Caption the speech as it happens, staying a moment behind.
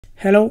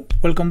Hello,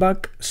 welcome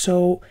back.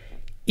 So,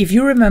 if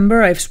you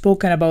remember, I've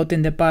spoken about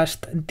in the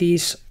past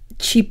these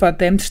cheap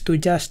attempts to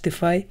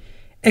justify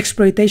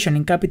exploitation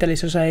in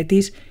capitalist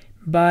societies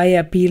by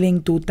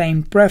appealing to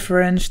time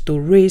preference, to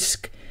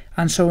risk,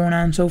 and so on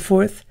and so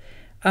forth.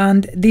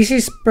 And this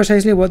is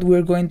precisely what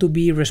we're going to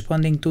be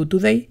responding to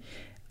today.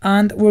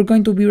 And we're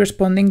going to be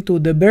responding to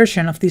the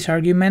version of this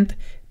argument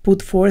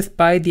put forth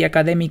by the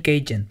academic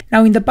agent.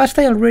 Now, in the past,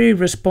 I already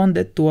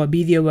responded to a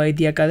video by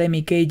the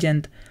academic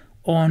agent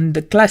on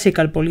the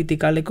classical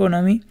political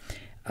economy,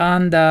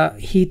 and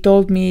he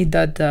told me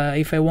that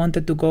if I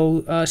wanted to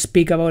go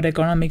speak about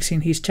economics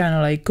in his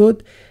channel, I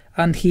could,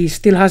 and he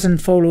still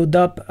hasn't followed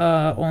up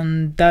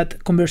on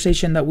that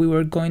conversation that we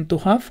were going to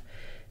have.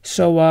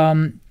 So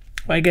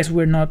I guess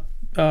we're not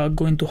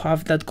going to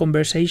have that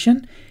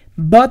conversation,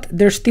 but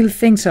there's still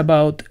things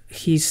about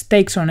his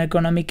takes on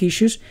economic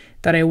issues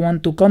that I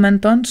want to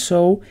comment on.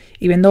 So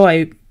even though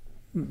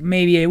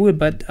maybe I will,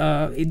 but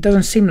it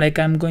doesn't seem like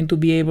I'm going to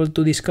be able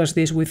to discuss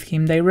this with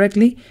him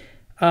directly.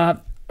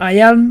 I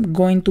am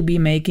going to be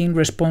making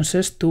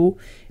responses to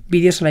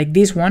videos like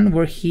this one,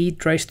 where he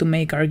tries to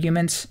make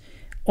arguments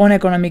on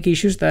economic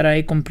issues that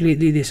I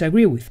completely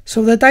disagree with.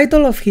 So the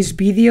title of his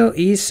video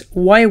is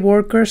 "Why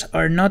Workers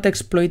Are Not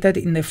Exploited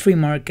in the Free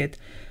Market."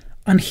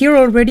 And here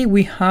already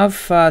we have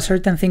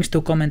certain things to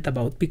comment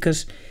about,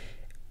 because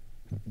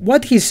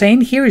what he's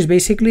saying here is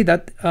basically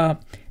that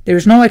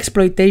there's no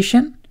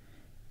exploitation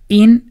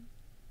in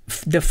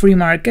the free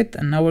market,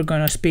 and now we're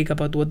going to speak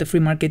about what the free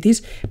market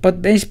is. But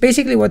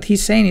basically what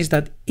he's saying is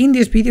that in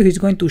this video he's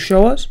going to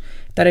show us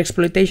that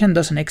exploitation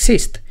doesn't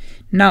exist.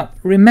 Now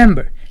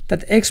remember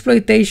that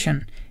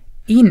exploitation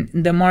in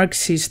the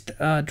Marxist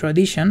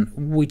tradition,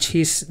 which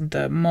is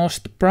the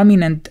most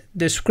prominent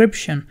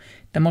description,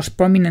 the most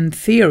prominent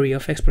theory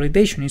of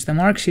exploitation is the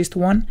Marxist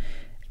one.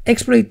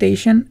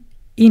 Exploitation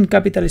in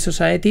capitalist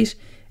societies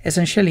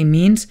essentially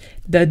means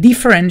the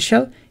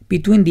differential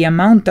between the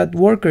amount that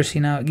workers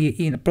in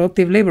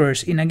productive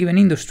laborers in a given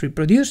industry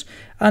produce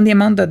and the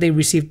amount that they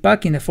receive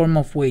back in the form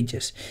of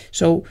wages.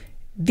 So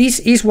this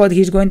is what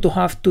he's going to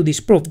have to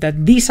disprove,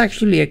 that this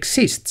actually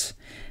exists.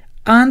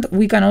 And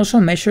we can also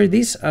measure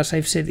this, as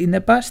I've said in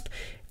the past.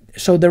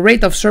 So the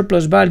rate of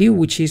surplus value,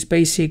 which is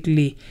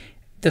basically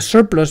the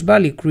surplus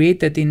value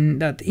created in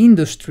that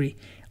industry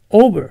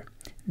over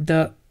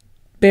the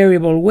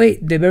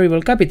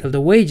variable capital, the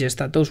wages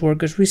that those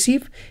workers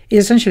receive,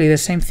 is essentially the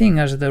same thing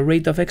as the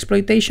rate of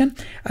exploitation.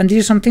 And this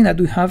is something that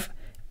we have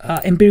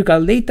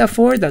empirical data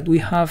for, that we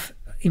have,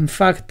 in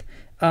fact,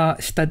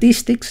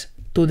 statistics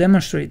to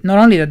demonstrate not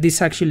only that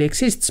this actually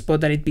exists, but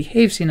that it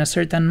behaves in a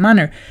certain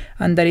manner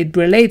and that it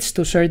relates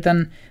to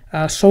certain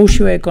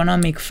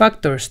socioeconomic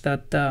factors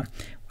that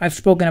I've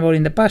spoken about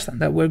in the past and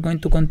that we're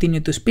going to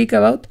continue to speak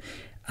about.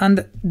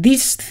 And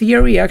this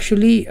theory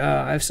actually,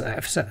 as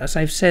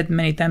I've said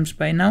many times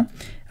by now,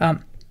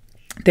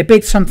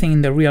 depicts something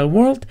in the real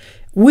world,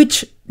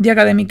 which the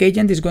academic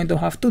agent is going to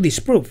have to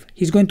disprove.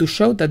 He's going to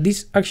show that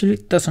this actually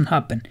doesn't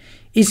happen.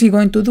 Is he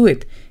going to do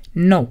it?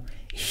 No.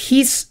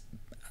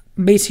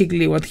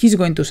 Basically what he's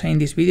going to say in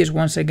this video is,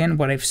 once again,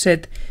 what I've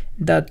said,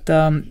 that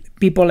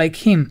people like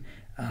him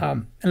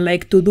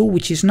like to do,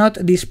 which is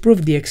not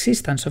disprove the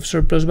existence of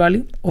surplus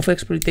value, of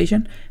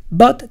exploitation,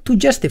 but to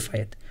justify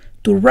it,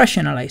 to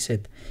rationalize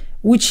it,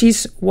 which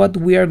is what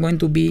we are going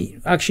to be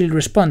actually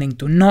responding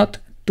to, not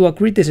to a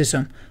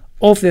criticism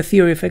of the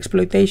theory of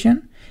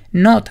exploitation,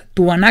 not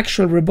to an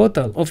actual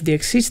rebuttal of the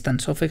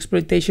existence of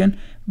exploitation,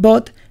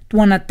 but to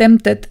an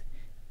attempted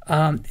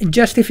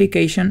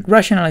justification,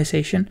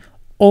 rationalization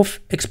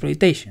of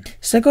exploitation.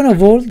 Second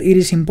of all, it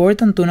is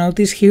important to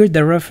notice here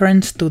the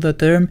reference to the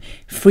term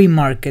free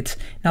markets.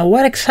 Now,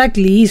 what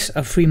exactly is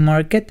a free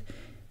market?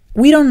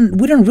 We don't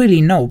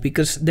really know,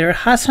 because there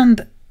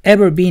hasn't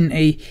ever been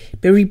a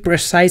very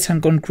precise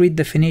and concrete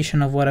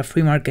definition of what a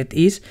free market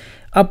is,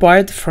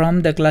 apart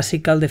from the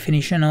classical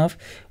definition of,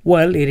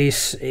 well, it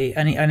is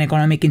an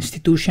economic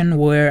institution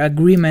where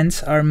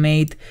agreements are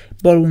made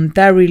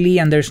voluntarily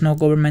and there's no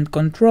government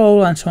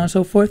control and so on and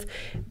so forth.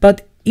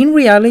 But in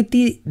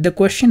reality, the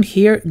question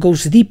here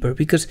goes deeper,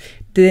 because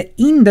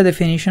in the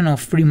definition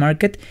of free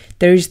market,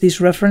 there is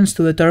this reference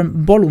to the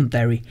term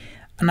voluntary.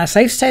 And as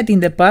I've said in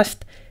the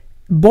past,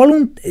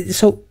 voluntary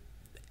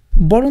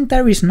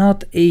is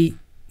not a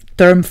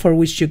term for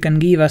which you can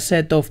give a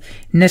set of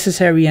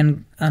necessary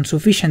and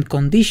sufficient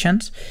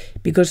conditions,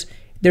 because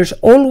there's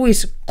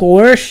always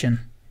coercion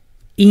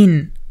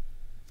in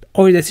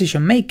our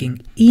decision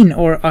making, in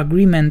our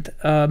agreement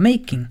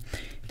making.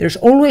 There's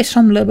always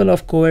some level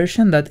of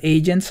coercion that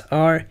agents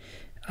are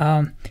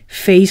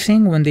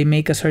facing when they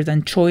make a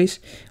certain choice,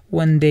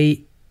 when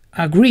they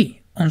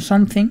agree on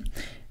something.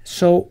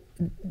 So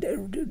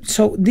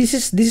this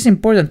is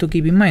important to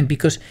keep in mind,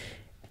 because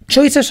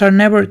choices are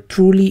never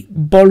truly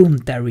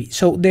voluntary.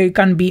 So they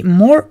can be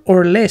more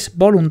or less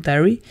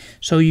voluntary.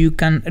 So you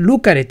can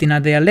look at it in a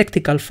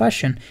dialectical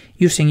fashion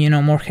using,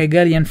 more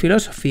Hegelian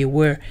philosophy,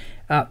 where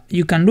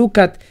you can look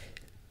at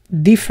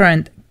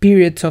different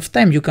periods of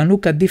time, you can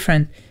look at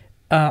different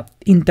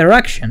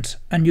interactions,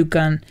 and you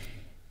can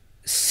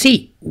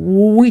see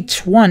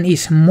which one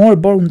is more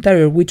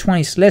voluntary or which one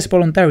is less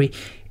voluntary,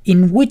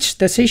 in which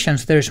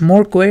decisions there's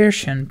more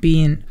coercion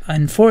being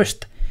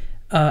enforced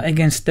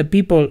against the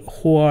people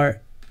who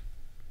are,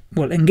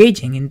 well,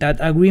 engaging in that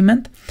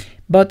agreement.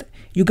 But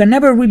you can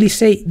never really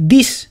say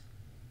this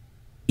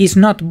is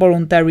not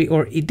voluntary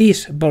or it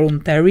is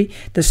voluntary,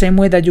 the same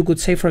way that you could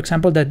say, for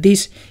example, that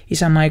this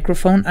is a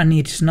microphone and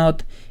it is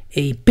not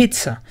a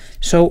pizza.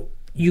 So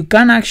you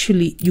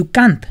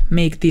can't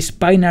make these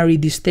binary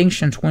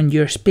distinctions when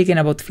you're speaking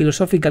about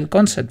philosophical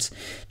concepts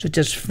such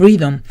as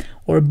freedom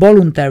or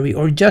voluntary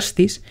or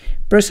justice,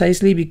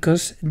 precisely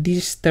because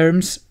these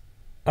terms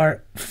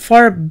are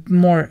far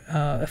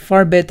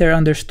better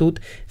understood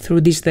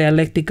through this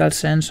dialectical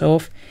sense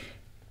of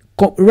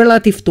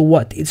relative to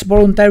what? It's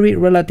voluntary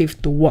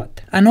relative to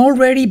what? And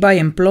already by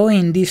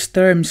employing these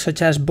terms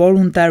such as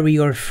voluntary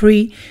or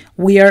free,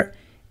 we are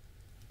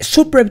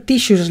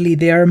surreptitiously,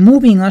 they are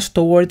moving us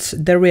towards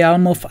the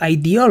realm of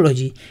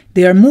ideology.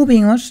 They are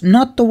moving us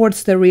not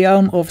towards the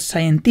realm of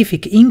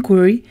scientific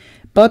inquiry,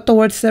 but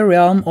towards the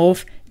realm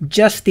of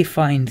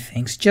justifying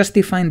things,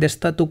 justifying the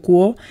statu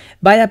quo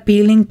by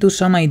appealing to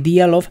some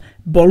ideal of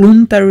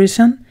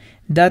voluntarism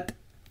that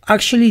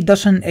actually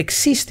doesn't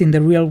exist in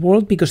the real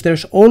world, because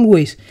there's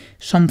always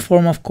some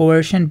form of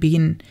coercion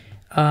being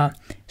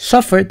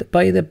suffered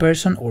by the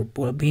person, or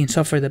well, being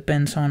suffered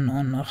depends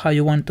on how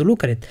you want to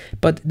look at it,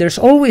 but there's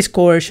always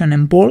coercion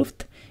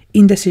involved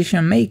in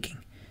decision making.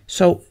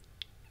 So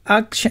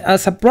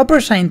as a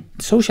proper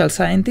social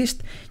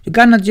scientist, you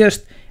cannot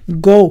just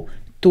go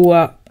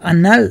to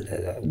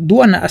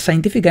do a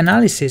scientific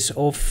analysis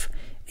of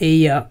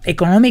a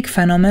economic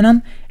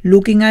phenomenon,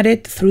 looking at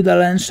it through the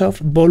lens of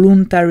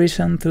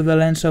voluntarism, through the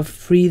lens of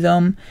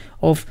freedom,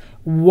 of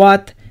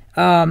what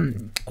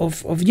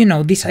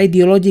these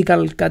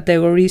ideological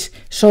categories,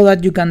 so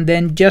that you can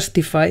then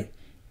justify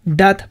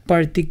that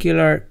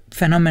particular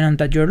phenomenon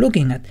that you're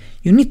looking at.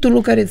 You need to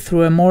look at it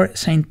through a more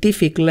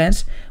scientific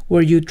lens,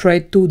 where you try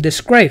to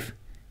describe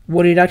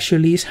what it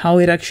actually is, how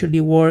it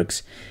actually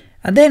works,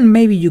 and then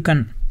maybe you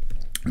can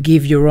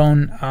give your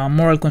own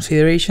moral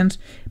considerations.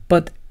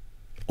 But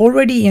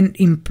already in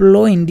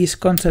employing these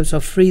concepts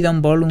of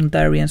freedom,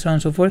 voluntary, and so on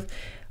and so forth,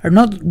 are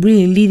not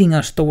really leading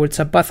us towards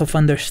a path of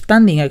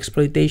understanding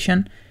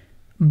exploitation,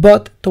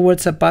 but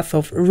towards a path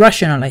of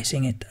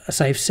rationalizing it,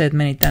 as I've said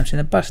many times in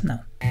the past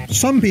now.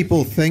 Some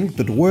people think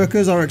that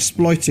workers are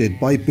exploited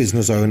by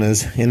business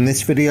owners. In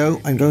this video,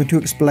 I'm going to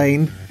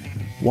explain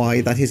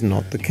why that is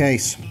not the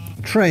case.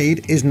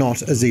 Trade is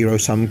not a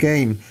zero-sum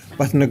game,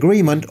 but an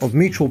agreement of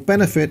mutual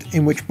benefit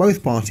in which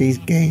both parties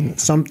gain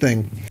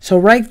something. So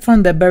right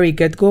from the very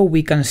get-go,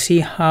 we can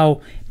see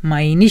how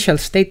my initial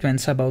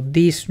statements about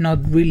this not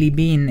really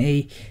being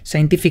a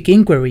scientific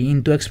inquiry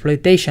into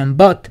exploitation,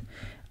 but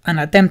an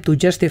attempt to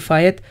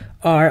justify it,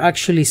 are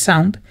actually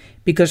sound,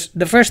 because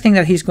the first thing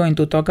that he's going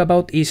to talk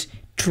about is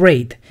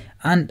trade,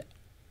 and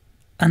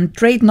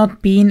trade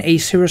not being a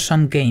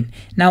zero-sum game.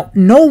 Now,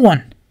 no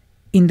one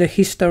in the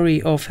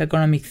history of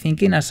economic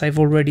thinking, as I've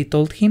already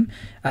told him,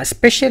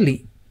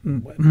 especially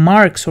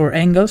Marx or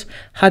Engels,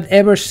 had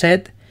ever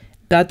said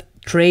that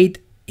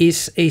trade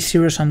is a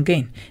zero-sum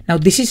game. Now,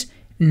 this is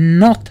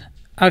not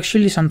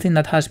actually something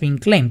that has been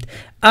claimed.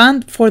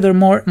 And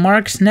furthermore,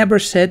 Marx never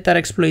said that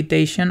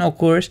exploitation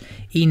occurs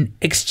in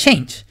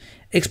exchange.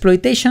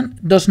 Exploitation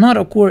does not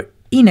occur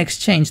in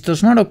exchange,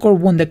 does not occur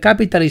when the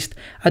capitalist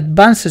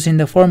advances in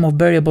the form of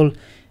variable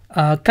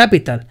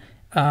capital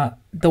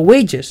the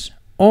wages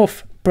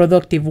of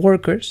productive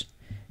workers.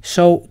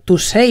 So to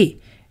say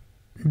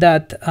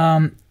that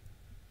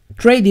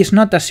trade is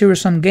not a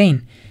zero-sum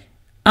game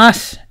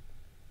as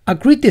a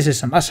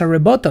criticism, as a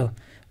rebuttal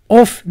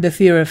of the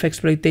theory of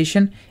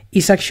exploitation,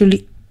 is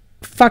actually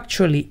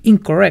factually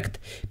incorrect,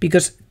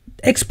 because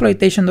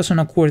exploitation doesn't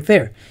occur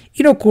there.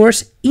 It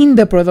occurs in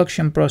the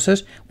production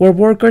process, where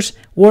workers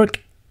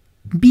work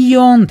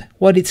beyond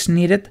what is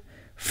needed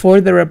for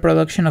the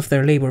reproduction of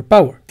their labor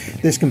power.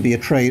 This can be a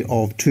trade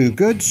of two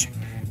goods,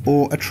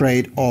 or a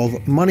trade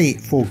of money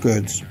for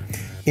goods.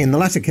 In the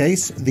latter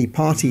case, the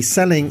party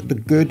selling the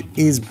good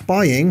is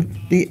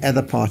buying the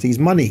other party's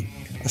money,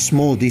 a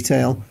small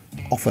detail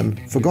often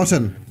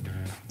forgotten.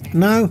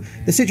 Now,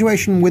 the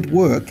situation with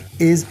work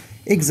is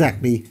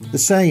exactly the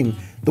same.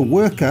 The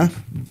worker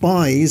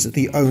buys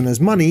the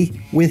owner's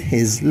money with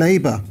his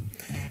labour.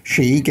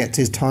 She gets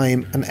his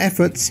time and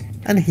efforts,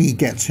 and he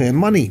gets her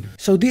money.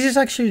 So this is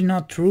actually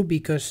not true,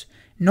 because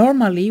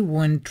normally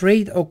when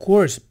trade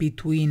occurs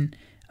between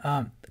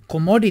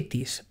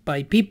commodities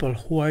by people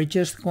who are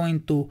just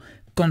going to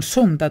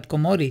consume that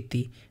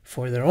commodity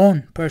for their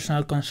own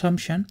personal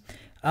consumption,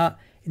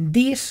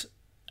 this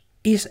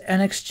is an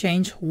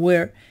exchange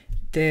where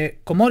the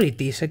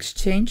commodity is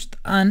exchanged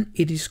and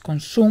it is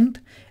consumed,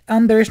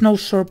 and there is no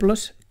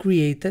surplus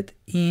created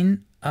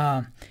in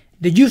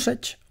the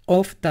usage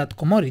of that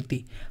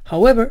commodity.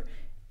 However,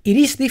 it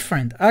is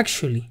different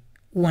actually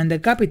when the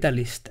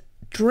capitalist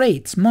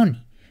trades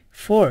money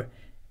for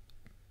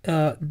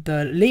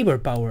the labor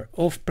power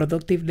of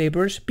productive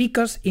laborers,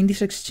 because in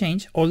this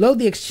exchange, although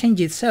the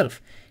exchange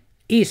itself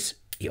is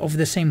of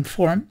the same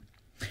form,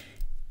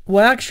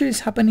 what actually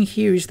is happening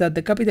here is that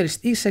the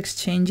capitalist is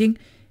exchanging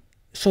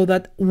so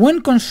that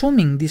when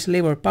consuming this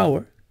labor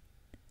power,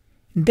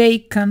 they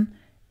can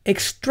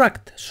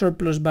extract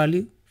surplus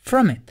value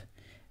from it.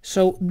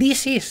 So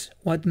this is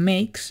what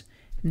makes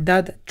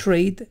that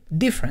trade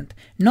different,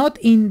 not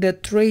in the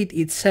trade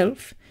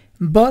itself,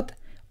 but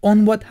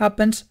on what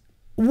happens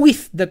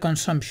with the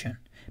consumption.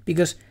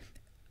 Because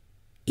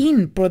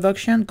in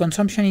production,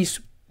 consumption is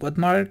what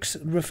Marx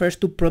refers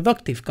to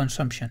productive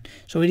consumption.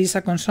 So it is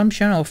a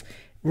consumption of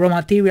raw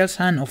materials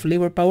and of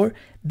labor power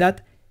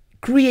that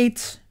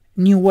creates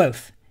new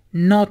wealth,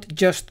 not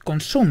just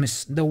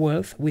consumes the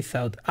wealth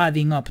without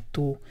adding up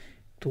to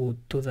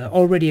the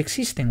already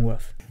existing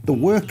wealth. The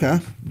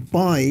worker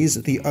buys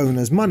the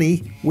owner's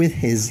money with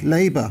his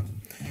labour.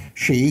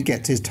 She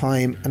gets his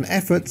time and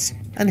efforts,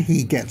 and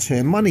he gets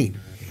her money.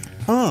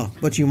 Ah,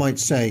 but you might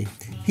say,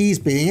 he's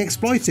being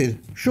exploited,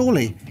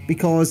 surely,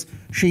 because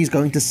she's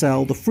going to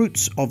sell the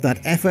fruits of that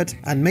effort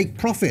and make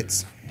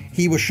profits.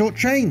 He was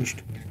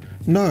shortchanged.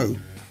 No,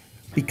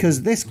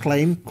 because this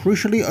claim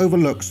crucially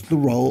overlooks the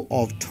role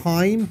of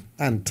time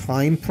and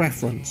time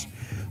preference.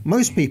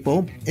 Most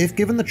people, if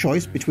given the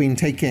choice between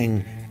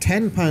taking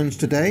 £10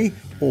 today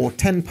or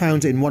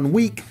 £10 in 1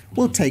 week,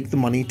 will take the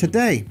money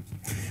today.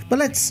 But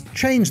let's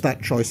change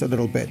that choice a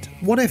little bit.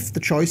 What if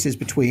the choice is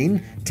between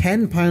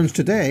 £10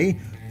 today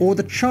or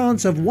the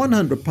chance of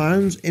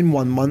 £100 in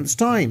 1 month's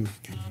time?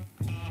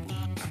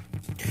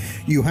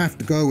 You have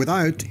to go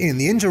without in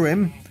the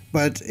interim,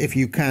 but if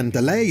you can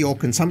delay your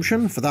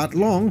consumption for that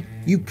long,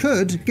 you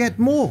could get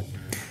more.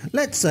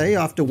 Let's say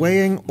after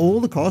weighing all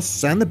the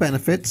costs and the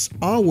benefits,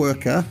 our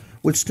worker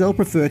would still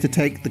prefer to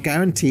take the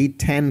guaranteed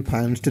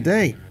 £10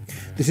 today.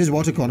 This is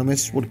what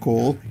economists would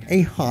call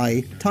a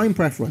high time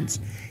preference.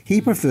 He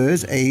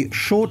prefers a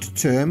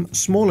short-term,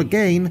 smaller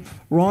gain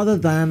rather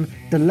than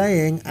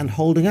delaying and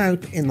holding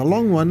out in the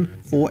long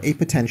run for a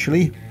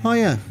potentially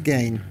higher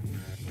gain.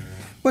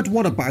 But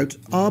what about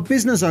our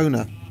business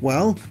owner?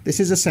 Well, this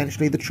is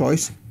essentially the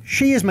choice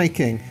she is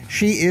making.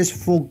 She is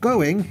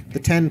foregoing the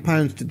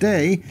 £10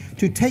 today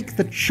to take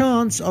the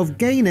chance of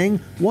gaining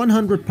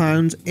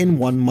 £100 in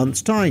 1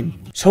 month's time.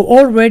 So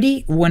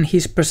already when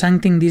he's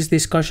presenting this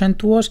discussion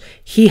to us,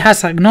 he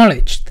has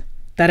acknowledged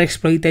that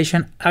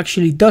exploitation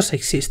actually does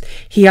exist.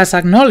 He has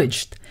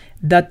acknowledged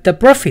that the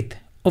profit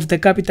of the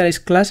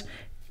capitalist class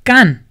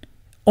can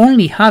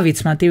only have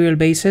its material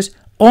basis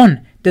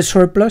on the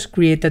surplus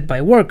created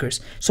by workers.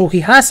 So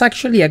he has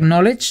actually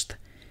acknowledged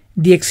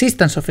the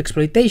existence of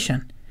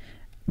exploitation.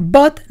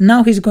 But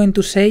now he's going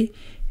to say,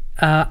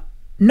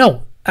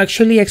 no,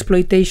 actually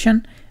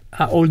exploitation,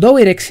 although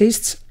it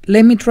exists,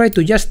 let me try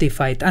to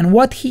justify it. And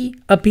what he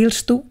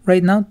appeals to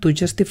right now to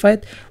justify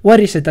it, what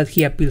is it that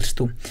he appeals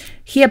to?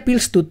 He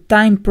appeals to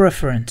time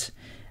preference.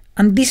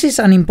 And this is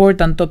an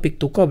important topic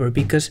to cover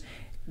because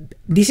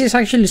this is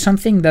actually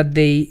something that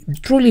they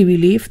truly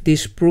believe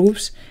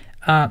disproves.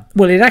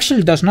 Well, it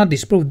actually does not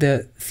disprove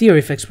the theory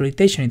of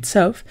exploitation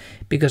itself,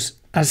 because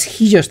as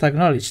he just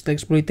acknowledged, the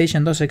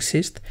exploitation does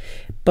exist,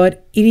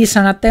 but it is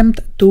an attempt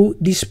to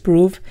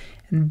disprove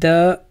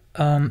the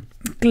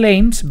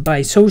claims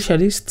by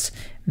socialists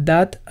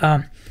that,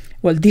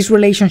 well, this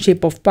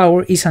relationship of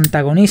power is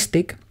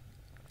antagonistic,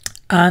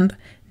 and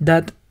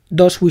that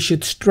thus we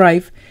should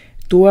strive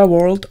to a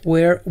world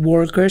where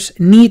workers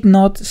need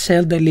not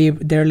sell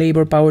their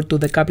labor power to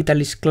the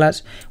capitalist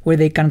class, where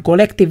they can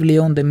collectively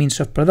own the means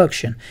of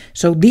production.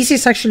 So this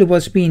is actually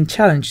what's being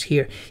challenged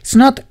here. It's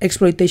not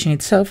exploitation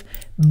itself,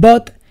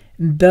 but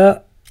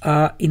the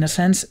in a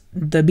sense,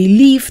 the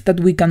belief that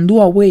we can do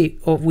away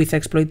with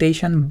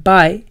exploitation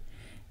by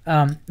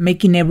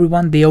making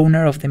everyone the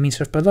owner of the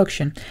means of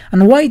production.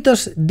 And why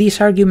does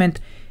this argument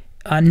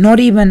not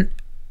even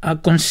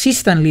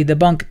consistently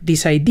debunk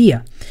this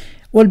idea?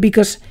 Well,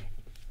 because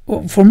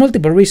for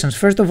multiple reasons.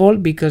 First of all,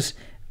 because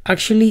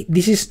actually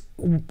this is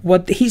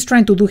what he's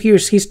trying to do here,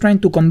 is he's trying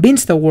to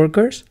convince the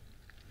workers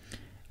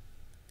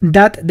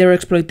that their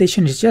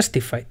exploitation is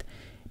justified.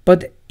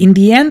 But in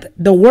the end,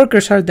 the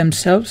workers are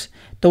themselves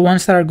the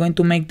ones that are going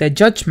to make the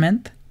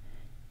judgment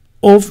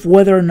of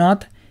whether or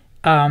not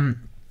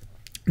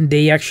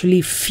they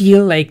actually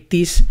feel like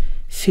this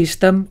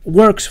system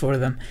works for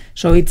them.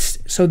 So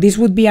this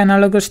would be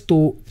analogous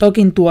to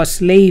talking to a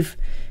slave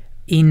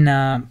in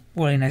a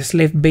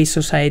slave-based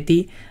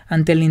society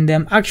and telling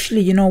them,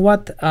 actually, you know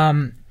what,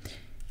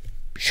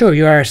 sure,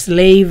 you are a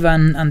slave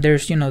and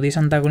there's, this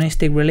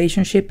antagonistic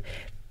relationship,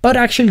 but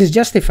actually it's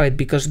justified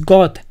because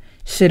God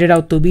set it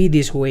out to be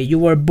this way. You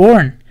were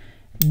born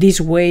this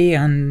way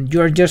and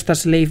you're just a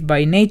slave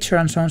by nature,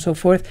 and so on and so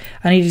forth.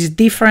 And it is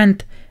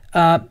different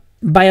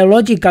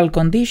biological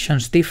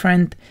conditions,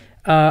 different,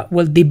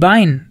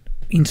 divine,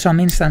 in some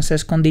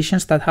instances,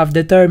 conditions that have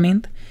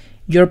determined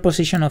your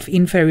position of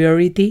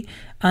inferiority,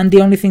 and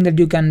the only thing that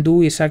you can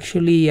do is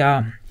actually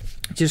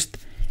just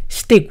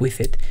stick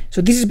with it.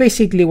 So this is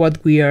basically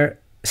what we are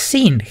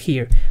seeing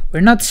here.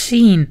 We're not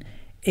seeing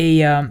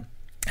an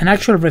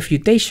actual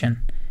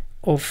refutation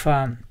of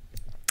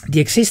the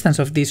existence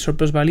of this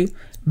surplus value,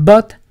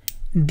 but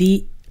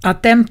the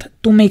attempt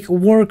to make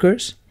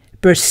workers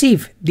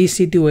perceive this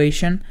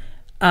situation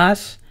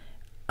as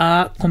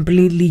a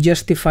completely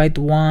justified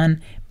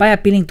one by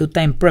appealing to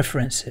time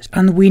preferences.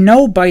 And we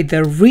know by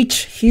the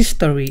rich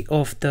history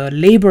of the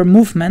labor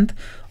movement,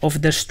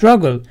 of the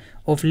struggle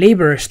of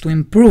laborers to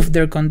improve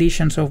their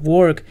conditions of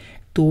work,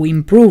 to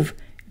improve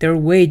their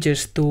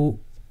wages, to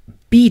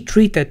be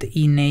treated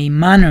in a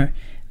manner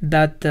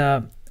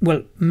that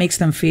makes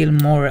them feel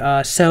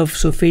more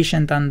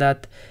self-sufficient, and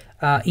that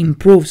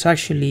improves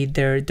actually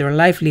their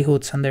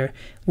livelihoods and their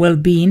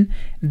well-being,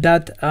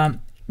 that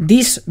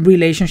this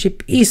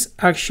relationship is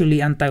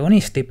actually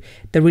antagonistic.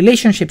 The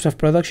relationships of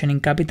production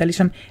in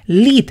capitalism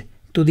lead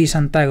to this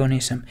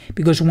antagonism,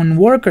 because when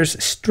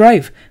workers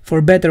strive for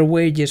better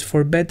wages,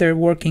 for better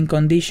working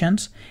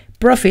conditions,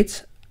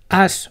 profits,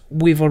 as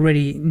we've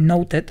already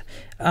noted,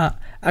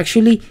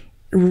 actually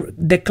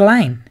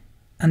decline.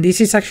 And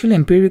this is actually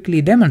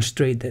empirically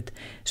demonstrated.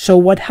 So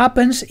what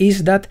happens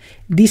is that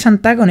this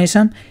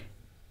antagonism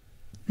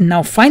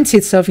now finds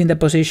itself in the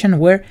position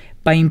where,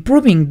 by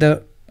improving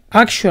the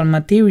actual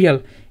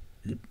material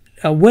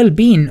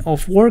well-being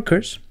of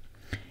workers,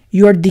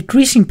 you are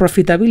decreasing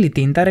profitability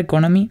in that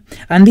economy,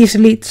 and this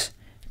leads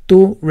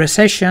to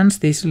recessions,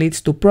 this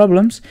leads to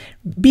problems,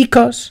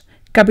 because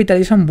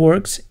capitalism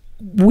works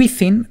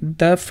within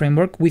the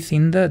framework,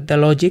 within the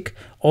logic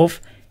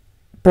of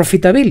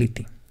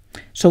profitability.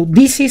 So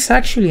this is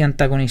actually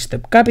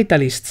antagonistic.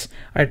 Capitalists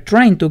are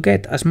trying to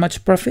get as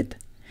much profit,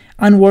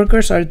 and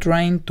workers are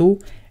trying to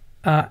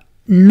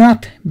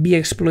not be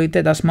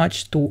exploited as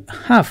much, to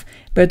have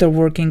better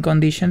working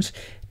conditions,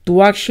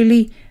 to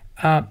actually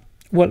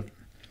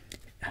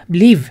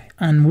live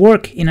and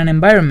work in an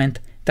environment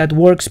that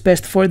works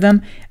best for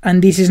them.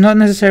 And this is not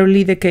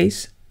necessarily the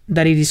case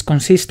that it is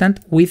consistent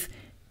with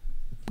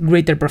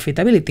greater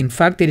profitability. In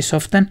fact, it is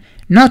often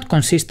not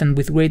consistent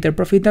with greater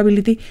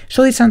profitability,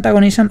 so this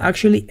antagonism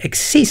actually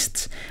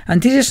exists.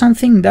 And this is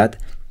something that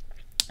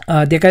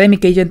the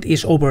academic agent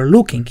is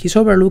overlooking. He's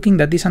overlooking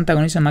that this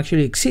antagonism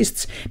actually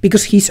exists,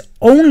 because his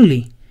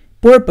only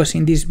purpose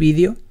in this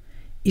video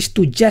is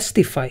to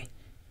justify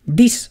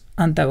this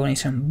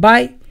antagonism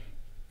by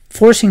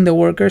forcing the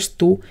workers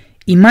to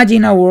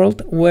imagine a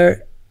world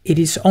where it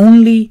is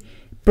only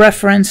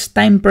preference,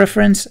 time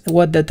preference,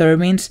 what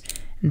determines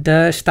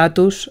the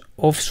status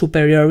of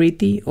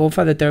superiority of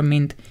a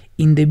determined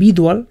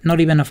individual, not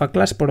even of a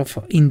class, but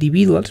of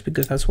individuals,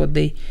 because that's what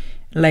they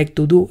like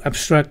to do,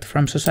 abstract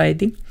from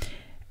society.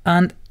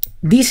 And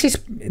this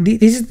is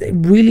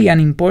really an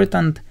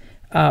important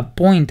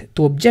point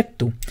to object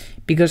to,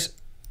 because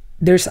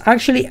there's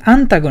actually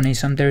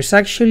antagonism, there's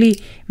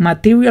actually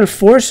material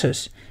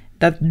forces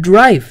that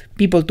drive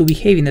people to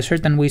behave in the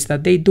certain ways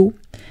that they do.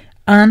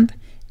 And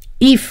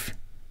if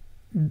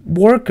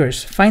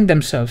workers find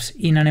themselves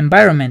in an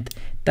environment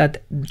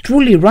that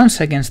truly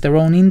runs against their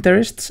own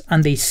interests,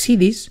 and they see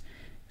this,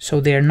 so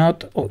they're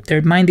not,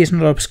 their mind is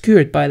not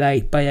obscured by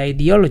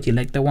ideology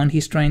like the one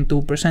he's trying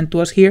to present to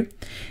us here,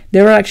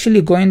 they're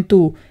actually going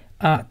to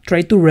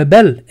try to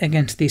rebel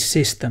against this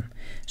system.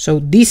 So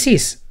this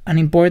is an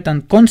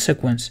important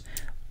consequence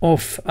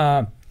of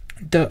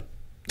the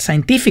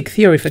scientific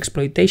theory of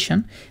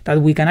exploitation,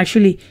 that we can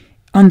actually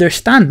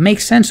understand, make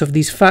sense of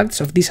these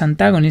facts, of these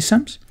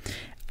antagonisms,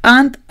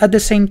 and at the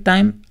same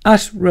time,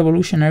 as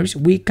revolutionaries,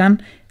 we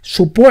can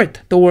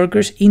support the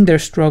workers in their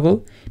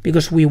struggle,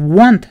 because we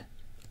want,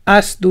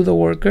 as do the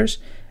workers,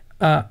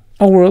 a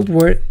world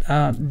where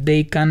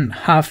they can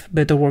have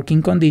better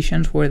working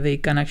conditions, where they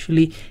can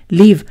actually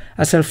live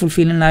a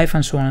self-fulfilling life,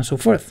 and so on and so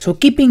forth. So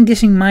keeping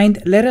this in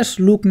mind, let us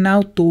look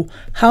now to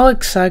how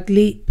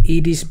exactly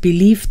it is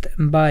believed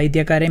by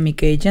the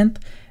academic agent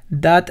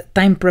that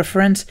time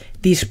preference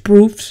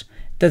disproves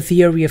the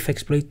theory of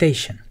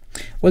exploitation.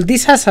 Well,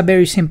 this has a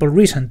very simple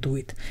reason to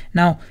it.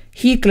 Now,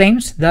 he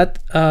claims that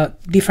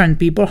different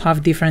people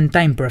have different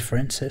time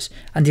preferences,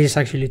 and this is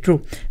actually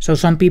true. So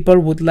some people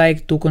would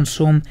like to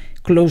consume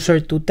closer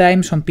to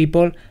time, some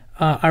people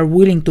are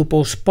willing to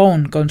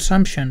postpone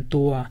consumption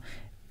to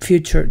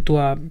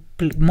a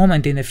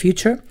moment in the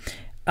future,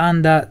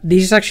 and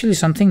this is actually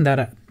something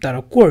that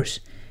occurs.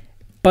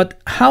 But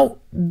how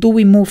do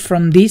we move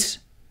from this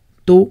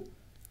to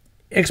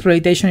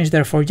exploitation is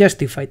therefore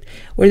justified?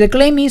 Where the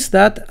claim is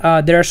that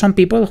there are some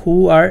people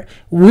who are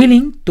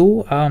willing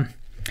to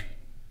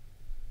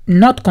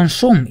not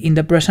consume in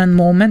the present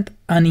moment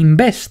and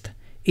invest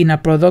in a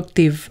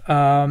productive,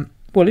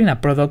 in a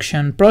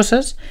production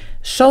process,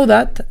 so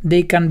that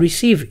they can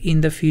receive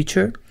in the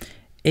future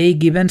a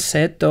given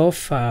set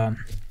of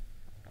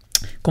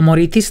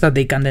commodities that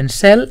they can then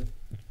sell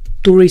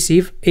to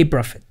receive a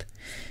profit.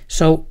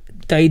 So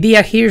the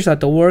idea here is that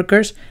the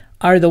workers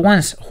are the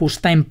ones whose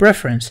time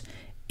preference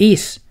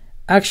is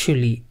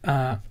actually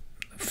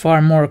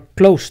far more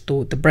close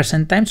to the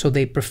present time, so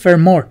they prefer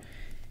more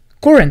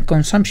current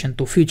consumption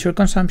to future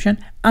consumption,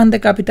 and the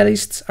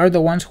capitalists are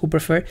the ones who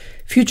prefer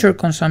future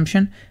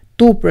consumption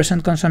to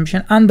present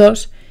consumption, and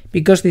thus,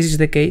 because this is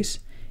the case,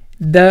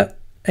 the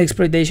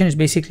exploitation is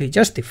basically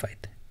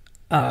justified,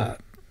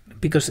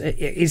 because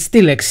it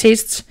still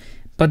exists,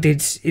 but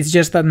it's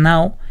just that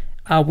now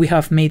we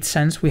have made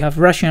sense, we have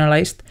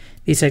rationalized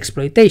this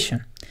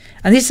exploitation.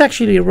 And this is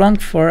actually wrong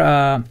for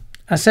a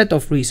set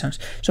of reasons.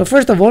 So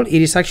first of all, it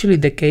is actually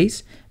the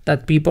case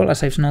that people,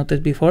 as I've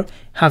noted before,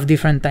 have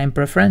different time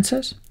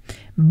preferences.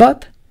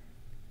 But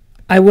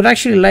I would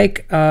actually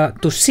like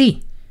to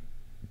see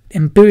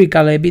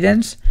empirical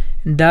evidence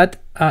that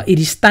it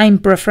is time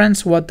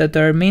preference what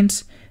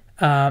determines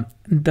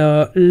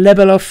the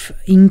level of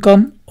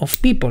income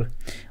of people,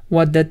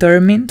 what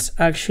determines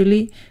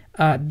actually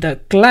the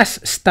class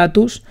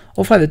status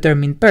of a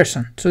determined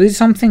person. So this is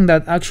something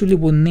that actually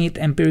would need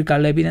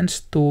empirical evidence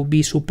to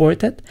be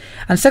supported.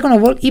 And second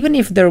of all, even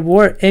if there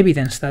were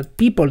evidence that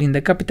people in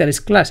the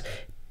capitalist class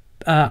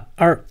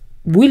are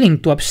willing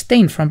to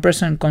abstain from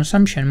personal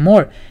consumption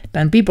more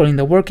than people in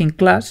the working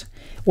class,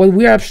 what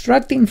we are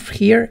abstracting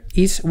here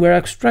is we're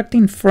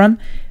abstracting from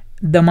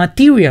the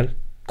material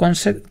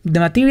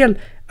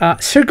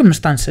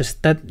circumstances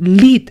that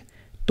lead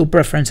to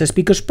preferences,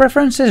 because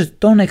preferences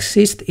don't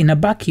exist in a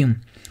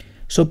vacuum.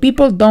 So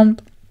people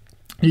don't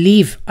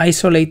live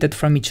isolated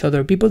from each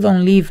other. People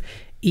don't live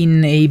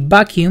in a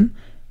vacuum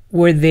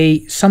where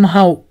they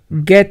somehow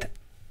get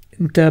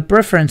the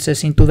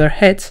preferences into their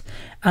heads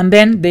and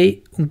then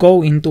they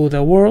go into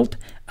the world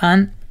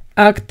and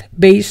act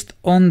based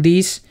on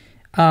these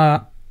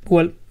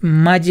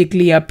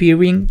magically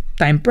appearing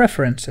time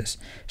preferences.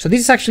 So this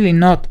is actually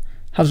not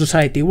how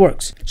society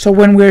works. So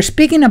when we're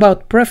speaking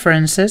about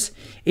preferences,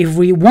 if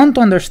we want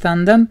to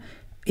understand them,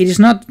 it is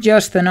not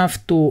just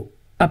enough to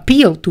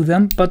appeal to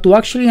them, but to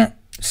actually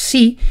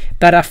see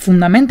that a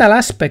fundamental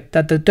aspect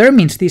that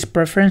determines these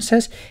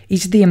preferences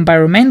is the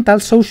environmental,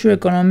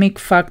 socioeconomic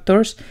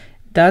factors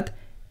that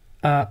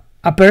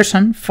a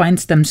person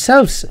finds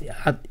themselves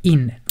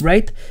in,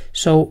 right?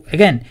 So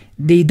again,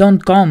 they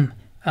don't come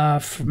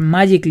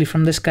magically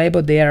from the sky,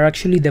 but they are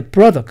actually the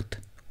product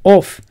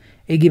of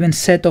a given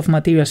set of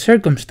material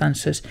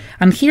circumstances.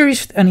 And here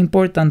is an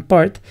important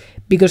part,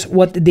 because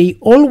what they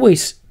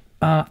always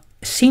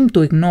seem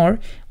to ignore,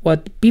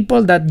 what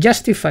people that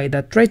justify,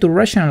 that try to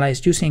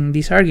rationalize using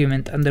this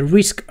argument and the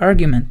risk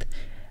argument,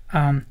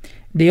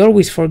 they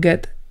always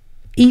forget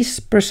is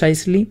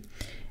precisely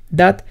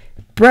that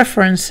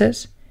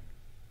preferences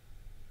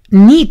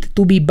need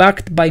to be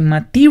backed by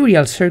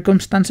material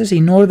circumstances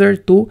in order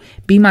to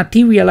be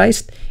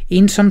materialized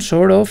in some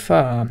sort of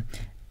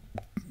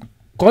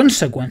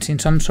consequence, in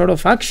some sort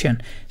of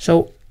action.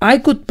 So I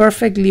could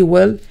perfectly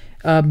well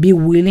be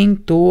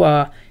willing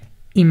to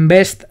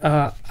invest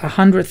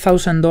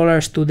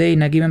 $100,000 today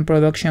in a given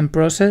production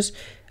process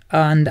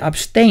and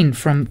abstain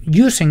from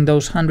using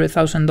those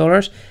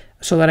 $100,000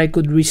 so that I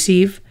could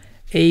receive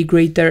a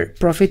greater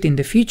profit in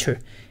the future.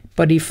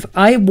 But if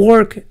I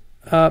work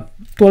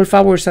 12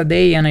 hours a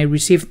day and I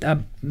received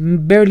a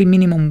barely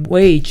minimum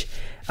wage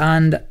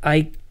and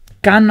I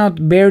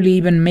cannot barely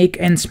even make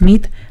ends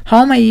meet,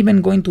 how am I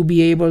even going to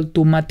be able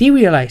to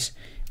materialize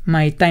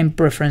my time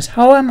preference?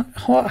 How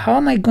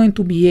am I going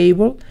to be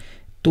able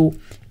to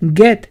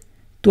get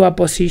to a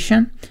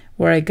position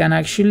where I can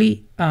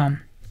actually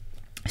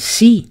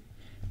see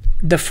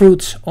the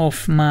fruits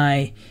of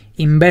my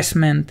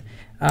investment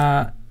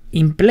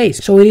in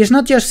place? So it is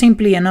not just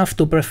simply enough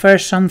to prefer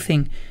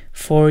something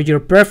for your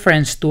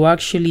preference to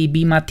actually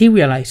be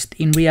materialized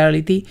in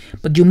reality,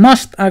 but you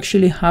must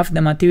actually have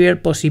the material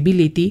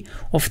possibility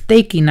of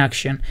taking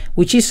action,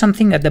 which is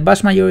something that the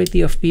vast majority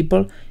of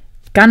people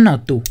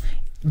cannot do.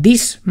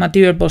 This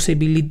material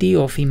possibility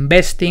of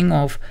investing,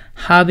 of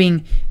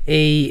having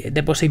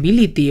the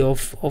possibility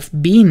of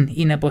being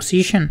in a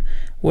position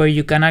where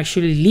you can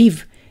actually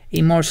live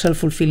a more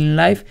self-fulfilling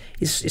life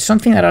is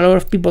something that a lot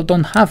of people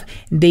don't have.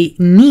 They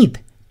need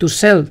to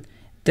sell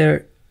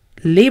their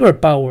labor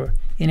power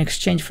in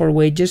exchange for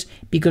wages,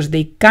 because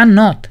they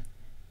cannot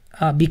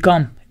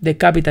become the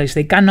capitalists.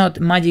 They cannot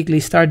magically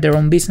start their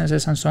own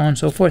businesses and so on and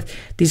so forth.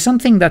 This is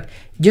something that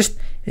just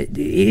it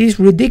is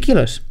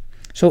ridiculous.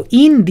 So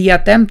in the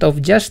attempt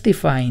of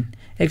justifying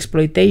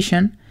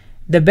exploitation,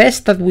 the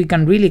best that we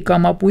can really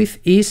come up with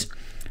is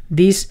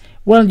this: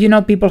 well,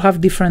 people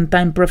have different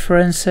time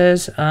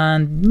preferences,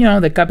 and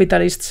the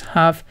capitalists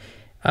have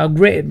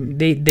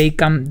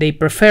they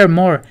prefer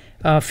more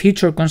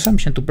future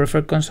consumption to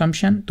prefer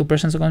consumption to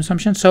present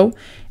consumption, so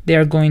they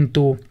are going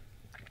to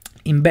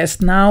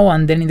invest now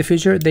and then in the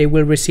future they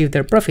will receive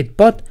their profit.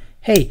 But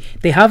hey,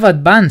 they have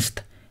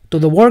advanced to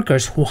the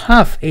workers who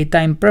have a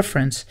time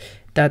preference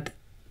that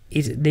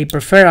is they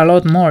prefer a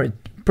lot more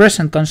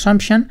present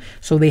consumption,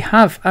 so they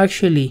have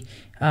actually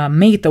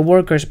made the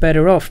workers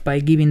better off by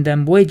giving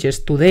them wages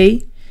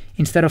today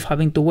instead of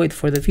having to wait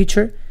for the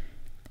future.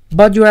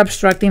 But you're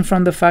abstracting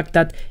from the fact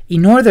that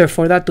in order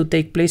for that to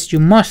take place, you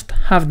must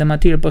have the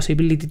material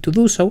possibility to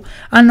do so,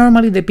 and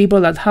normally the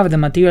people that have the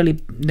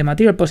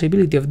material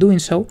possibility of doing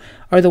so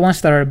are the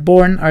ones that are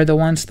born, are the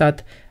ones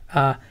that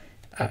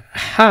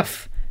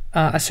have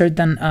a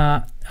certain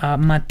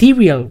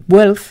material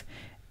wealth,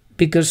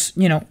 because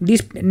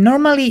this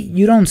normally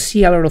you don't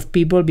see a lot of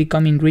people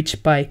becoming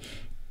rich by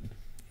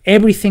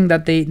everything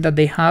that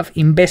they have,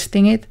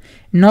 investing it,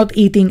 not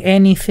eating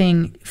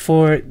anything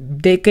for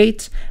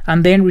decades,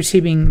 and then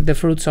receiving the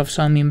fruits of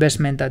some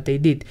investment that they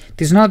did.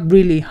 It is not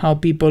really how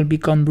people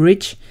become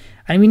rich.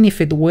 I mean, if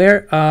it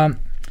were,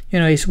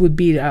 it would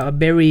be a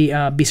very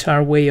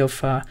bizarre way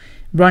of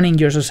running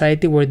your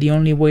society, where the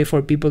only way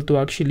for people to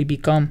actually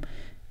become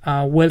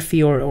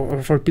wealthy,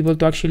 or for people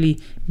to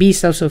actually be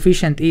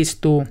self-sufficient, is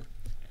to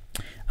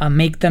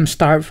make them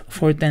starve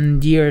for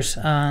 10 years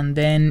and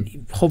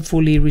then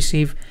hopefully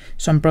receive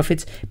some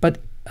profits. But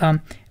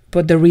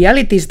the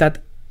reality is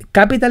that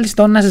capitalists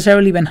don't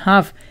necessarily even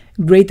have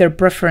greater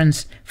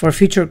preference for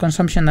future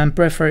consumption than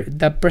prefer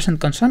the present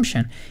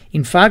consumption.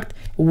 In fact,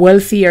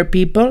 wealthier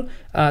people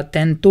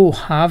tend to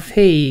have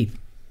a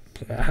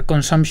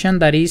consumption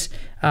that is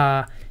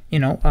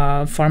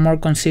far more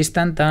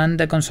consistent than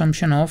the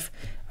consumption of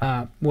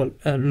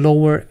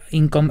lower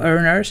income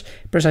earners,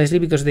 precisely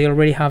because they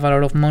already have a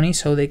lot of money,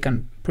 so they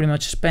can pretty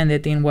much spend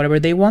it in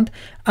whatever they want,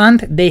 and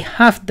they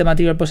have the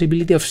material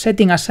possibility of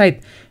setting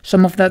aside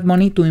some of that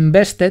money to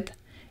invest it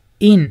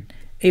in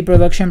a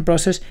production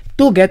process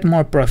to get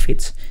more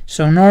profits.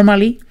 So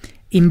normally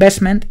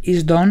investment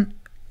is done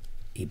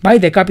by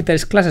the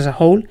capitalist class as a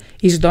whole,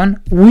 is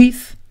done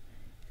with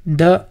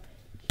the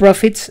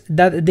profits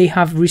that they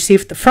have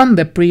received from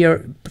the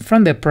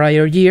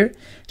prior year,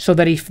 so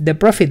that if the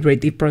profit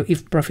rate, if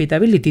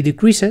profitability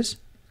decreases,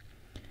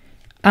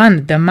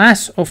 and the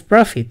mass of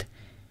profit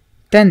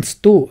tends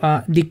to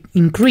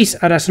increase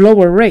at a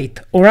slower rate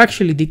or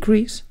actually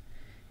decrease,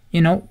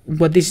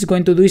 what this is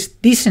going to do is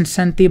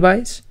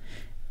disincentivize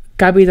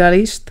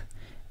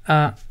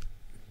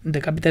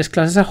the capitalist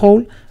class as a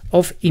whole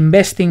of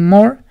investing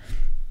more,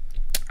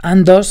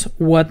 and thus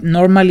what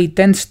normally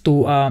tends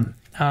to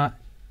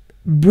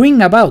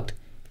bring about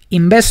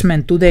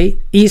investment today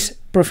is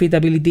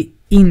profitability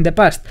in the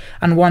past.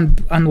 And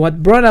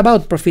what brought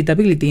about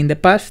profitability in the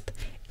past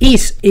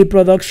is a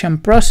production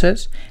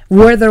process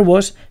where there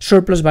was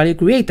surplus value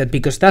created,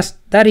 because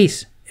that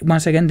is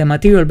once again the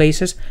material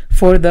basis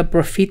for the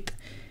profit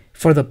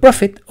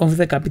of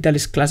the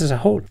capitalist class as a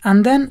whole.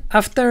 And then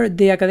after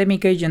the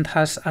academic agent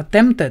has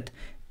attempted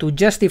to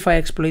justify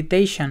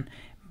exploitation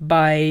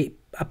by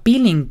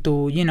appealing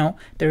to,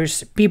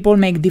 there's people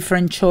make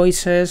different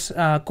choices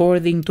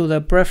according to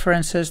the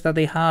preferences that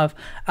they have,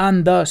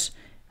 and thus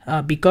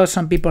because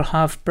some people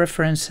have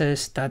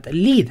preferences that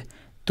lead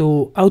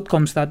to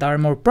outcomes that are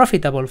more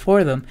profitable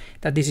for them,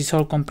 that this is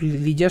all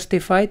completely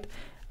justified,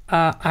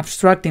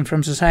 abstracting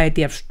from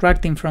society,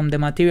 abstracting from the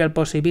material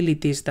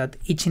possibilities that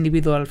each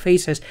individual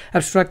faces,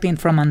 abstracting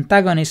from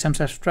antagonisms,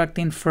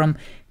 abstracting from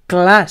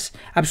class,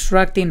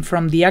 abstracting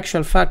from the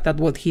actual fact that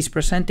what he's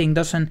presenting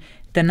doesn't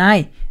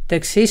deny the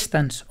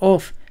existence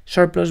of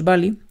surplus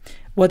value.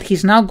 What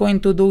he's now going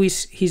to do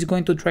is he's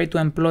going to try to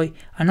employ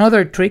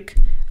another trick,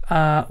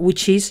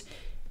 which is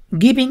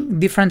giving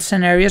different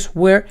scenarios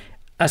where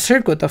a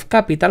circuit of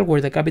capital,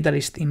 where the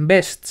capitalist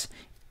invests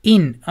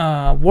in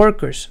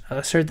workers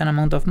a certain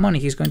amount of money,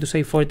 he's going to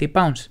say 40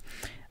 pounds,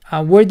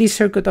 where this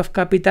circuit of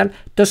capital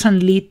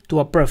doesn't lead to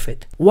a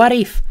profit. What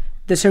if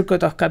the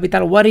circuit of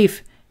capital, what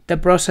if the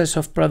process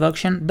of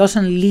production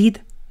doesn't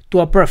lead to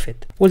a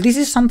profit? Well, this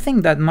is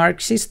something that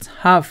Marxists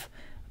have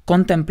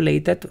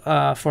contemplated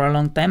for a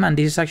long time, and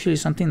this is actually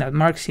something that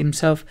Marx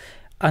himself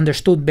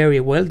understood very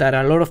well, that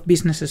a lot of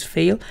businesses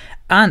fail,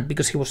 and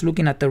because he was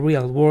looking at the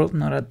real world,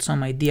 not at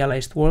some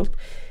idealized world,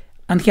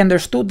 and he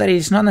understood that it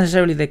is not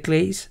necessarily the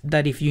case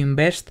that if you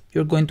invest,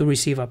 you're going to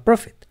receive a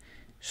profit.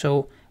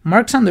 So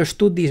Marx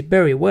understood this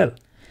very well.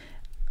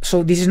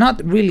 So this is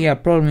not really a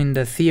problem in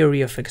the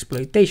theory of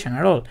exploitation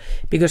at all,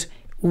 because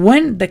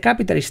when the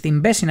capitalist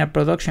invests in a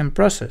production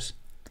process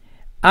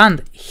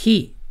and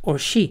he or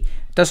she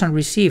doesn't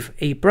receive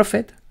a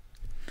profit,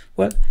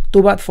 well,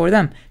 too bad for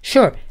them.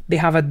 Sure, they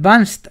have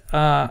advanced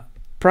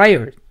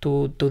prior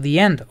to the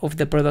end of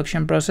the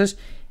production process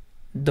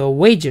the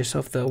wages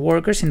of the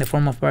workers in the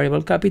form of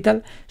variable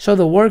capital. So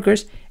the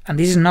workers, and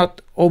this is not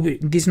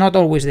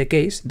always the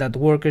case, that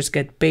workers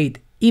get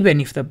paid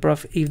even if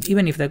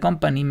the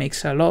company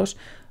makes a loss,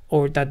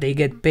 or that they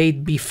get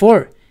paid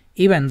before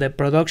even the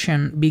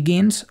production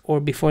begins or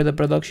before the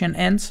production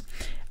ends.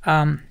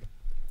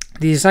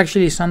 This is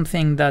actually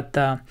something that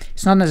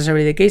it's not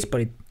necessarily the case,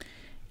 but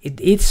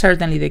it's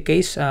certainly the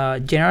case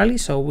generally,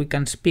 so we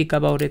can speak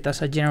about it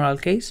as a general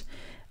case.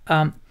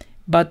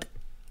 But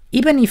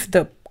even if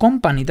the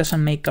company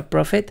doesn't make a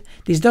profit,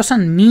 this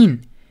doesn't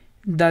mean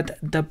that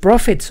the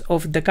profits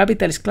of the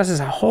capitalist class as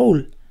a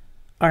whole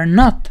are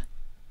not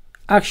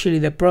actually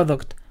the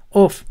product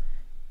of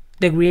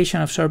the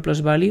creation of surplus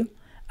value,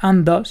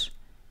 and thus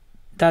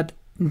that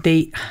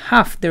they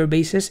have their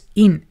basis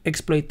in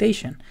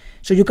exploitation.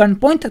 So you can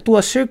point to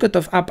a circuit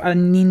of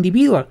an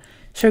individual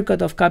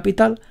circuit of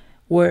capital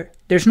where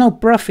there's no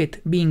profit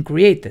being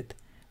created,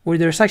 where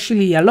there's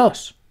actually a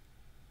loss,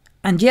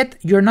 and yet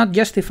you're not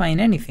justifying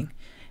anything,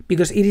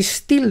 because it is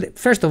still,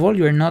 first of all,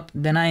 you're not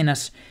denying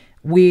us.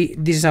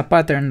 This is a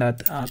pattern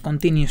that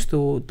continues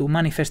to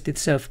manifest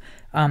itself.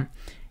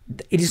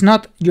 It is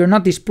not, you're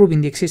not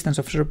disproving the existence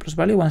of surplus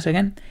value once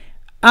again,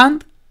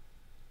 and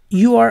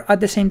you are at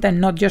the same time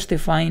not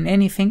justifying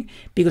anything,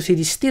 because it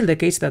is still the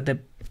case that the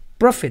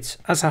profits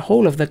as a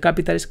whole of the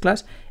capitalist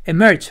class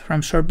emerge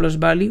from surplus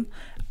value,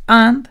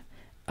 and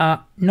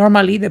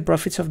normally the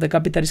profits of the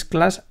capitalist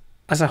class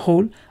as a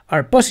whole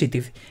are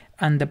positive,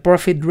 and the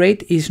profit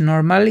rate is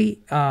normally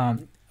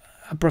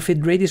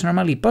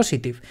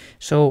positive.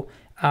 So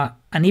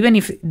and even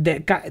if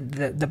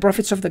the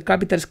profits of the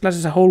capitalist class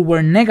as a whole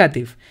were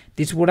negative,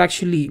 this would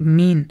actually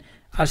mean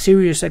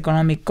serious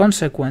economic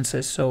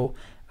consequences. So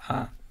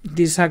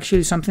this is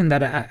actually something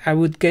that I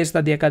would guess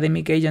that the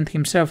academic agent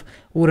himself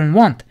wouldn't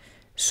want.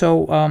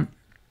 So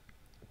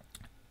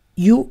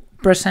you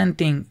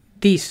presenting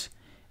this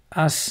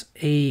as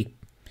a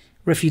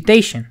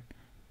refutation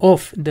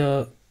of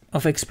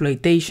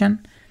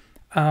exploitation,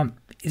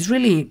 it's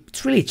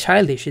really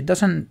childish. It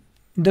doesn't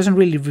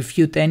really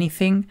refute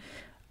anything.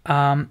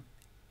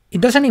 It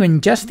doesn't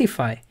even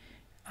justify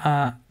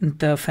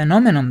the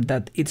phenomenon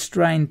that it's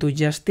trying to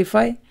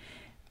justify.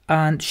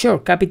 And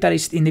sure,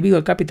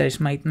 individual capitalists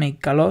might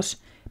make a loss,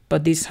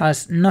 but this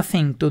has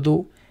nothing to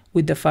do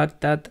with the fact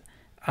that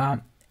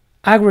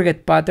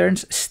aggregate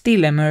patterns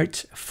still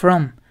emerge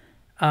from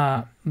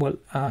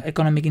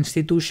economic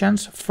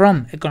institutions,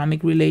 from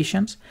economic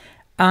relations,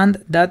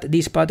 and that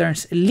these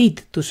patterns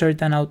lead to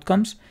certain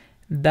outcomes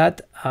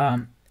that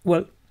are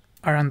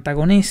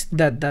antagonist,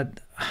 that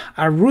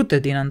are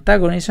rooted in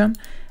antagonism,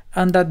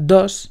 and that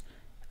thus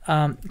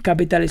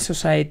capitalist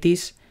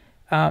societies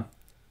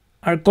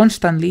are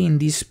constantly in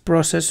this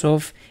process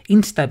of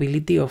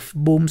instability, of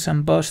booms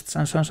and busts,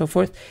 and so on and so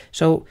forth.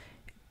 So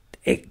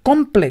a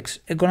complex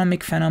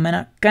economic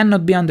phenomena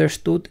cannot be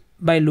understood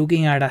by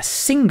looking at a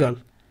single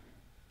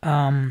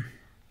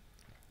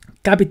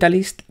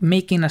capitalist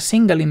making a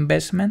single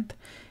investment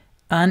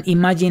and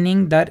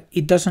imagining that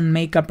it doesn't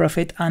make a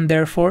profit, and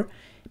therefore,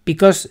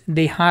 because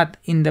they had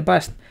in the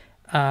past,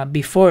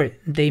 before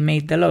they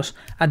made the loss,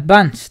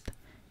 advanced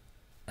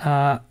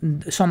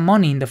some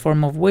money in the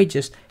form of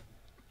wages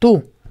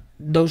to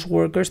those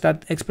workers,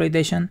 that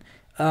exploitation,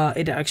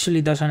 it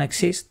actually doesn't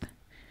exist.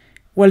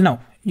 Well, no,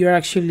 you're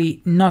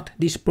actually not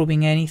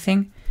disproving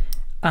anything,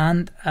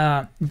 and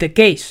the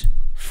case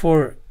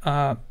for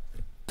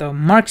the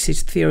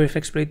Marxist theory of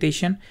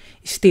exploitation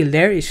is still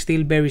there, is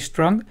still very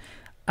strong,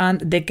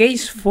 and the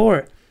case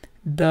for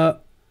the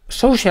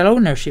social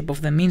ownership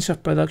of the means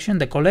of production,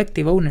 the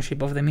collective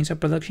ownership of the means of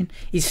production,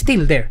 is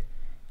still there.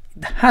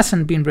 It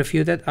hasn't been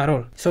refuted at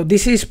all. So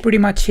this is pretty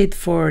much it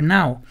for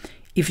now.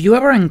 If you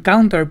ever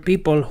encounter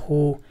people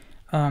who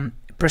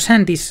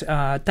present this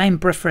time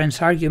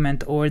preference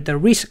argument or the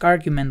risk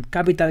argument,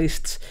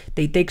 capitalists,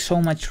 they take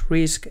so much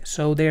risk,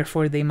 so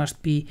therefore they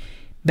must be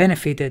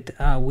benefited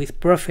with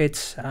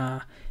profits,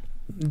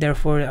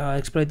 therefore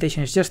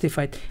exploitation is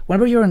justified.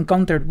 Whenever you're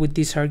encountered with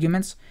these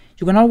arguments,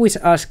 you can always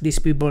ask these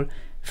people,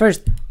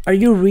 first, are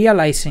you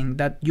realizing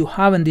that you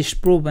haven't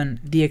disproven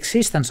the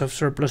existence of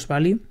surplus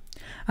value?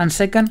 And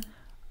second,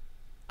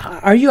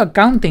 are you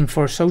accounting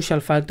for social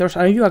factors?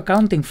 Are you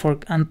accounting for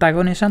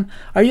antagonism?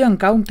 Are you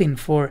accounting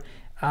for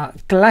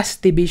class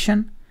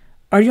division?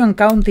 Are you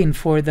accounting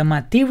for the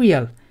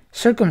material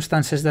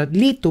circumstances that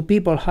lead to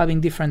people having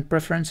different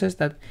preferences,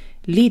 that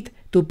lead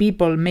to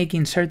people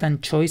making certain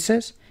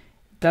choices,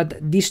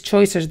 that these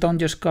choices don't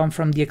just come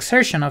from the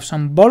exertion of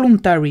some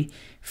voluntary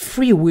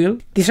free will?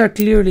 These are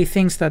clearly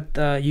things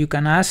that you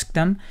can ask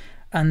them,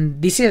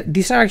 and these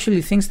are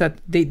actually things that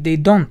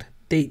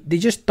they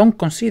just don't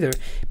consider,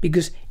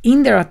 because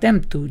in their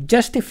attempt to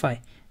justify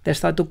the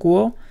status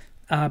quo,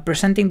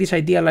 presenting this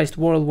idealized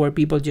world where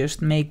people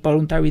just make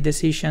voluntary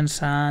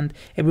decisions and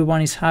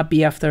everyone is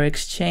happy after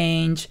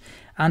exchange,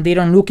 and they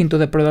don't look into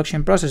the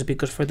production process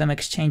because for them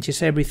exchange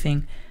is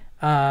everything.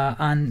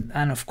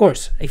 And of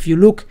course, if you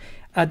look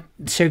at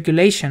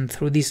circulation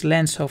through this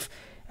lens of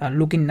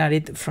looking at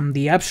it from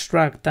the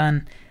abstract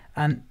and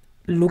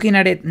looking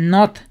at it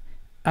not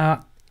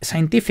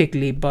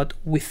scientifically, but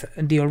with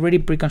the already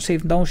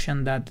preconceived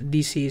notion that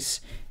this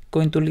is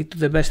going to lead to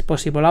the best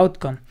possible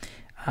outcome,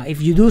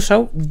 if you do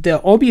so,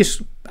 the obvious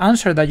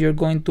answer that you're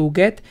going to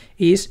get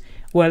is,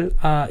 well,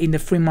 in the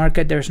free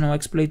market there's no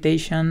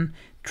exploitation,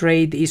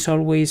 trade is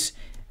always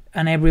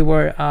and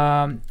everywhere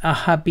a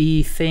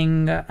happy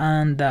thing,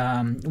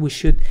 and we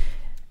should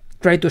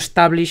try to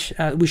establish,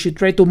 we should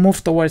try to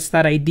move towards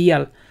that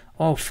ideal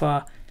of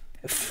the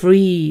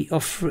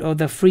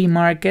free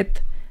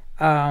market,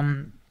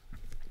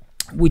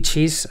 which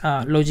is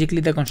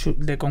logically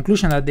the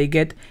conclusion that they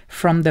get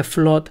from the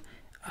flawed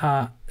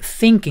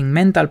thinking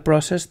mental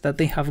process that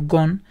they have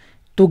gone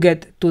to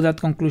get to that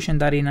conclusion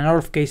that in a lot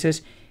of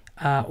cases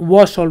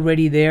was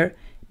already there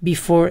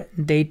before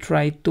they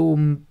try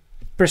to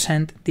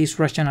present this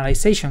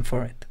rationalization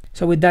for it.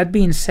 So with that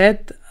being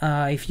said,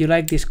 if you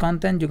like this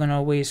content, you can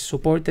always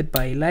support it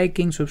by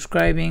liking,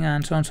 subscribing,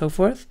 and so on and so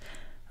forth,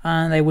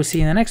 and I will see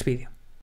you in the next video.